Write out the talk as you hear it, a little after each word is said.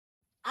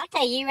I'll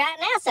tell you right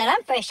now, son,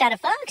 I'm fresh out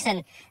of fucks,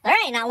 and there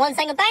ain't not one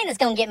single thing that's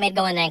gonna get me to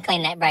go in there and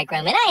clean that break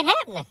room. It ain't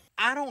happening.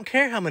 I don't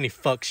care how many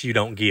fucks you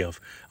don't give,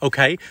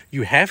 okay?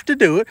 You have to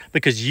do it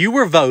because you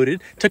were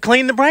voted to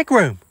clean the break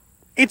room.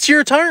 It's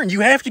your turn. You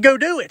have to go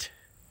do it.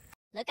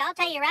 Look, I'll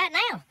tell you right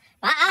now,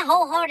 I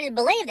wholeheartedly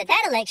believe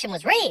that election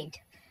was rigged,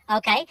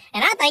 okay?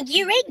 And I think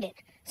you rigged it,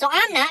 so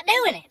I'm not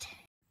doing it.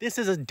 This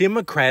is a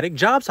Democratic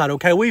job site,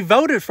 okay? We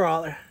voted for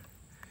all that.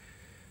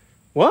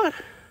 What?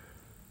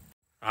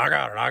 I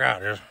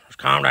got it. Just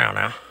calm down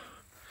now.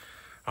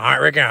 All right,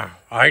 Ricky, I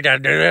hate to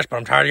do this, but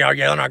I'm tired of y'all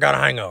yelling. I got a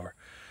hangover.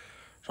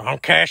 So I'm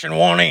cashing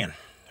one in.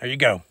 There you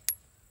go.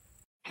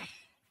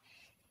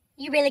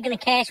 You really gonna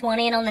cash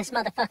one in on this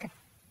motherfucker?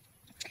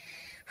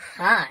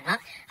 All right,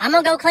 I'm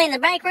gonna go clean the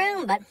break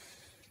room, but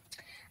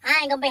I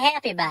ain't gonna be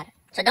happy about it.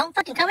 So don't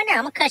fucking come in there.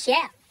 I'm gonna cuss you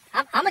out.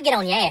 I'm gonna get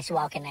on your ass you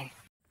walk in there.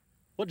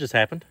 What just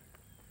happened?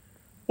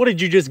 What did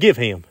you just give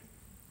him?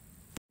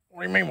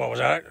 What do you mean, what was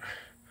that?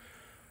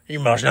 You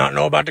must not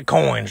know about the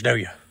coins, do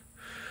you?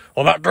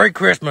 Well, about 3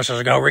 Christmases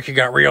ago, Ricky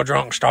got real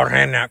drunk and started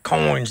handing out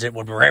coins that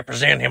would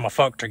represent him a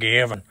fuck to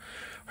give. And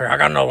here, I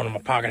got another one in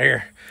my pocket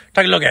here.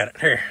 Take a look at it.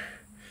 Here.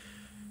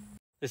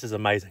 This is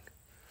amazing.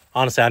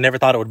 Honestly, I never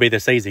thought it would be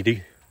this easy.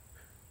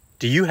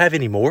 Do you have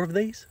any more of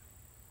these?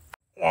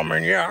 Well, I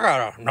mean, yeah, I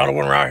got another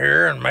one right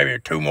here and maybe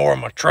 2 more in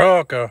my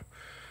truck.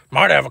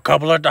 Might have a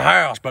couple at the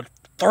house, but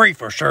 3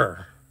 for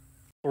sure.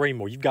 3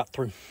 more. You've got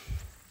 3.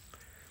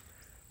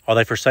 Are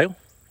they for sale?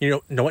 You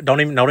know what?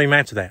 Don't even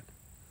answer that.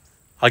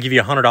 I'll give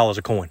you $100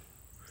 a coin.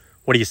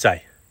 What do you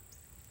say?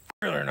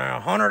 Really now,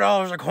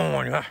 $100 a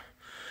coin. Well,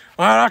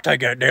 I'll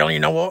take that deal. You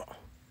know what?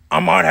 I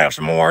might have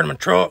some more in my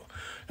truck.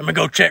 Let me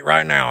go check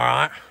right now, all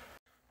right?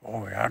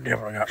 Oh, yeah, I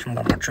definitely got some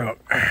more in my truck.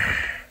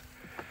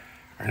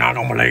 You're not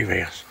gonna believe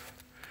this.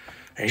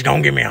 He's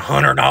gonna give me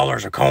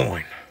 $100 a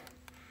coin.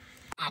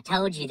 I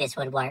told you this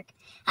would work.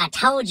 I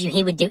told you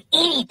he would do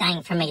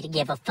anything for me to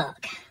give a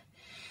fuck.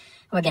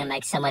 We're gonna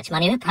make so much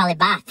money, he'll probably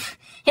buy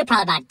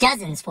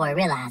dozens before he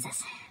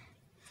realizes.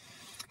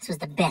 This was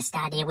the best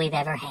idea we've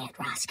ever had,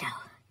 Roscoe.